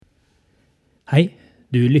Hei,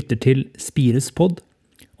 du lytter til Spires podd,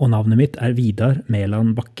 og navnet mitt er Vidar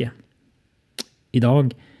Mæland Bakke. I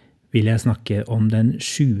dag vil jeg snakke om den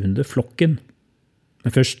 7. flokken,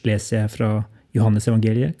 men først leser jeg fra Johannes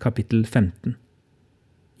evangeliet, kapittel 15.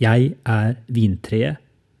 Jeg er vintreet,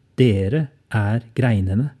 dere er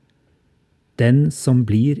greinene. Den som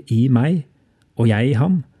blir i meg, og jeg i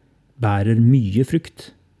ham, bærer mye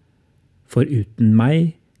frukt. For uten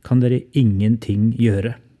meg kan dere ingenting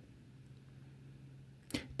gjøre.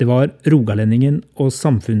 Det var rogalendingen og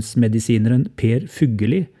samfunnsmedisineren Per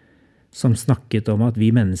Fugelli som snakket om at vi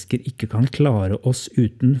mennesker ikke kan klare oss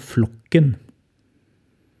uten flokken.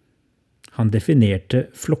 Han definerte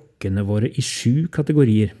flokkene våre i 7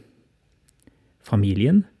 kategorier.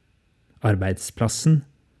 Familien, arbeidsplassen,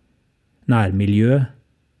 nærmiljøet,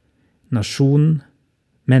 nasjonen,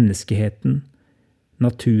 menneskeheten,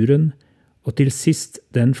 naturen, og til sist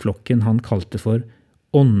den flokken han kalte for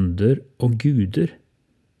ånder og guder.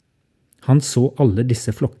 Han så alle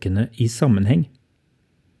disse flokkene i sammenheng.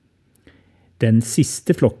 Den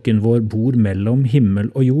siste flokken vår bor mellom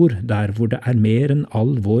himmel og jord, der hvor det er mer enn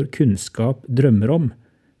all vår kunnskap drømmer om,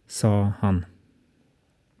 sa han.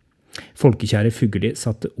 Folkekjære Fugelli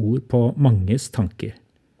satte ord på manges tanker.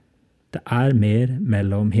 Det er mer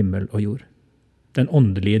mellom himmel og jord. Den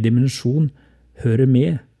åndelige dimensjon hører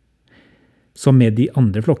med. Som med de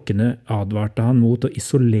andre flokkene advarte han mot å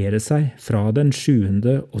isolere seg fra den 7.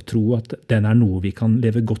 og tro at den er noe vi kan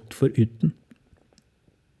leve godt foruten.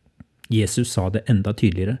 Jesus sa det enda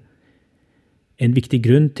tydeligere. En viktig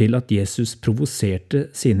grunn til at Jesus provoserte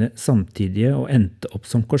sine samtidige og endte opp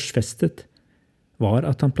som korsfestet, var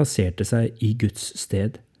at han plasserte seg i Guds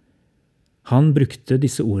sted. Han brukte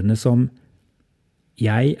disse ordene som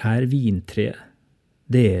 «Jeg er vintreet,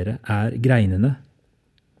 dere er greinene».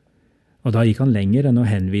 Og da gikk han lenger enn å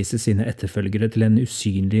henvise sine etterfølgere til en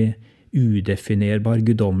usynlig, udefinerbar,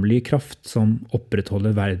 guddommelig kraft som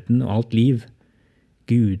opprettholder verden og alt liv,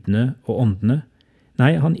 gudene og åndene.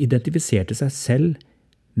 Nei, han identifiserte seg selv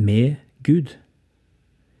med Gud.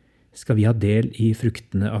 Skal vi ha del i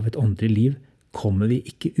fruktene av et åndelig liv, kommer vi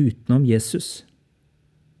ikke utenom Jesus.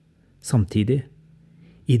 Samtidig,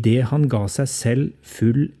 i det han ga seg selv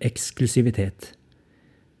full eksklusivitet,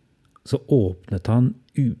 så åpnet han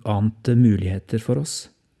uante muligheter for oss,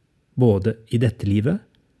 både i dette livet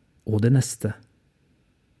og det neste.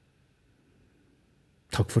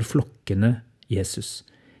 Takk for flokkene, Jesus.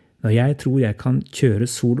 Når jeg tror jeg kan kjøre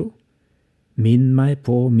solo, minn meg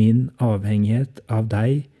på min avhengighet av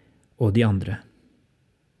deg og de andre.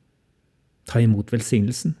 Ta imot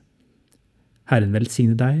velsignelsen. Herren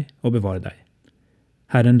velsigne deg og bevare deg.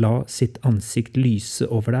 Herren la sitt ansikt lyse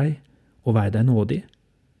over deg og være deg nådig.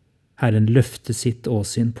 Herren løfte sitt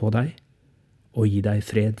åsyn på deg og gi deg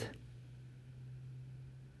fred.